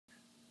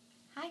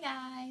Hi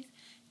guys!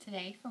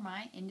 Today for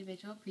my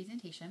individual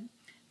presentation,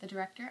 the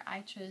director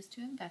I chose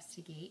to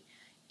investigate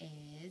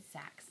is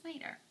Zack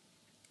Snyder.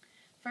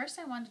 First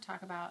I want to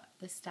talk about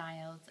the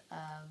styles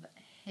of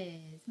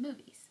his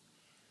movies.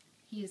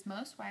 He is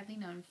most widely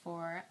known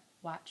for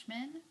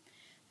Watchmen,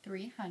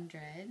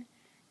 300,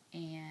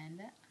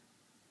 and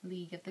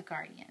League of the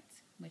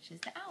Guardians, which is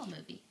the Owl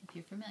movie, if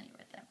you're familiar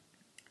with them.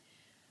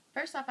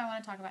 First off, I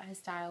want to talk about his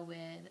style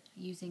with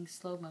using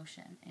slow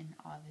motion in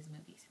all of his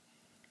movies.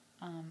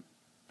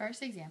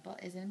 First example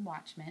is in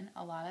Watchmen.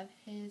 A lot of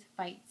his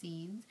fight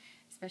scenes,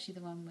 especially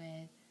the one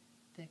with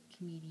the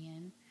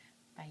comedian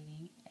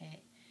fighting, it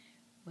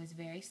was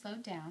very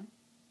slowed down,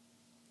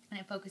 and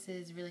it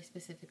focuses really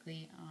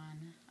specifically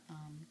on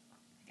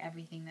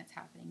everything that's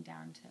happening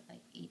down to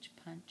like each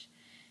punch.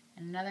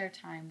 And another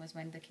time was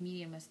when the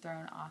comedian was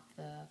thrown off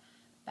the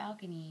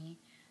balcony.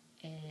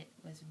 It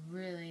was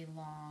really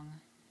long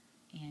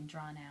and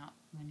drawn out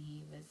when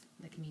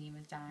the comedian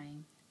was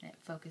dying. It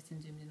focused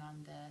and zoomed in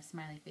on the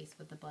smiley face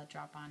with the blood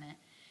drop on it,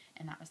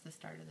 and that was the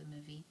start of the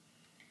movie.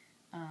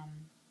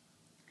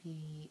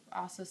 He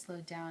also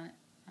slowed down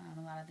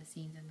a lot of the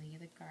scenes in League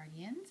of the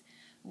Guardians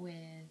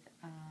with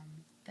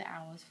the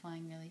owls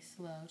flying really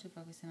slow to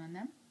focus in on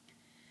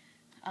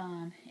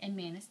them. In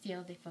Man of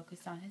Steel, they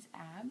focused on his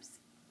abs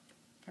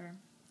for a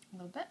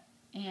little bit,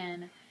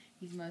 and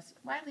he's most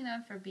widely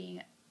known for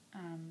being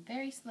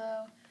very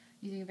slow,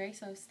 using a very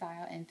slow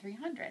style in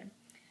 300.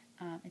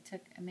 It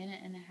took a minute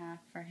and a half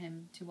for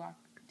him to walk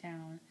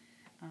down,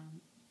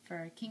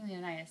 for King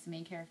Leonidas, the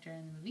main character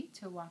in the movie,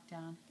 to walk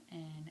down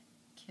and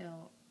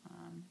kill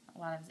a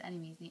lot of his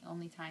enemies. The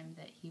only time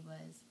that he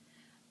was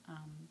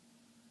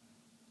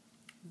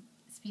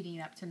speeding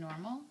it up to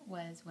normal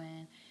was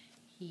when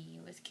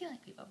he was killing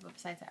people, but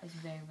besides that, it was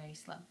very, very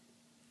slow.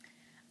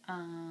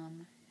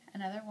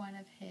 Another one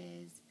of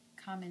his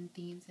common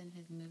themes in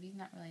his movies,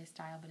 not really a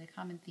style, but a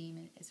common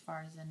theme as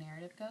far as the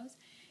narrative goes,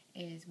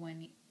 is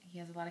when he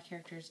has a lot of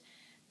characters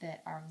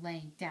that are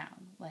laying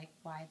down, like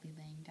widely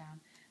laying down.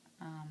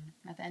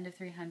 At the end of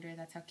 300,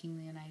 that's how King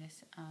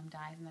Leonidas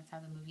dies, and that's how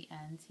the movie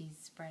ends. He's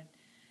spread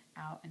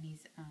out and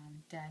he's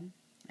dead.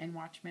 In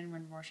Watchmen,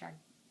 when Rorschach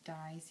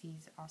dies,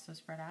 he's also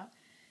spread out,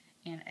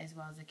 and as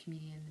well as a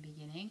comedian in the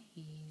beginning,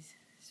 he's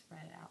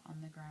spread out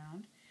on the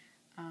ground.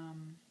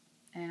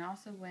 And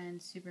also when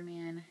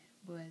Superman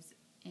was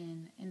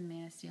in the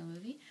Man of Steel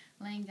movie,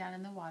 laying down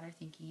in the water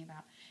thinking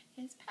about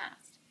his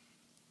past.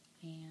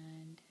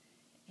 And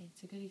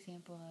it's a good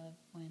example of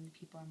when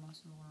people are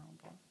most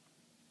vulnerable.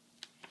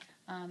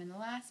 And the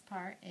last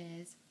part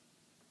is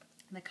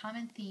the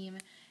common theme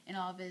in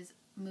all of his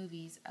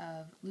movies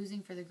of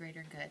losing for the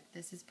greater good.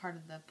 This is part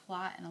of the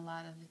plot and a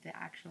lot of the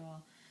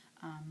actual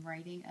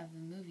writing of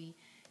the movie.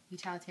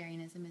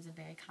 Utilitarianism is a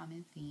very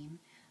common theme.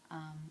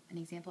 An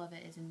example of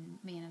it is in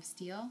Man of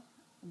Steel,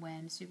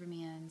 when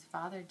Superman's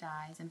father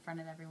dies in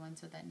front of everyone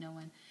so that no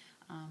one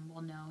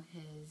will know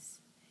his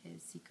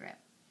secret.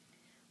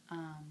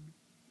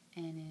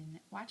 And in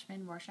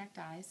Watchmen, Rorschach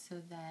dies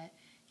so that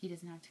he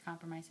doesn't have to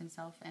compromise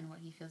himself and what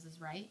he feels is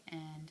right,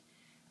 and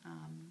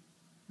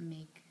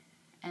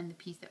end the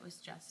peace that was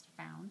just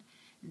found.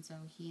 And so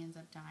he ends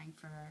up dying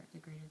for the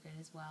greater good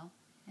as well.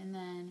 And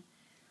then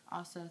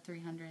also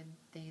 300,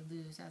 they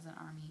lose as an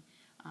army,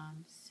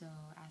 so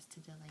as to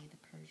delay the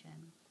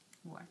Persian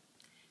War.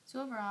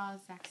 So overall,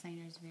 Zack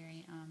Snyder is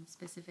very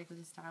specific with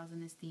his styles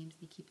and his themes.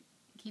 He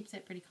keeps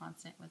it pretty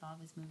constant with all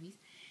of his movies,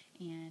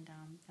 and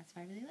that's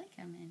why I really like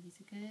him, and he's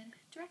a good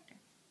director.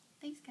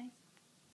 Thanks, guys.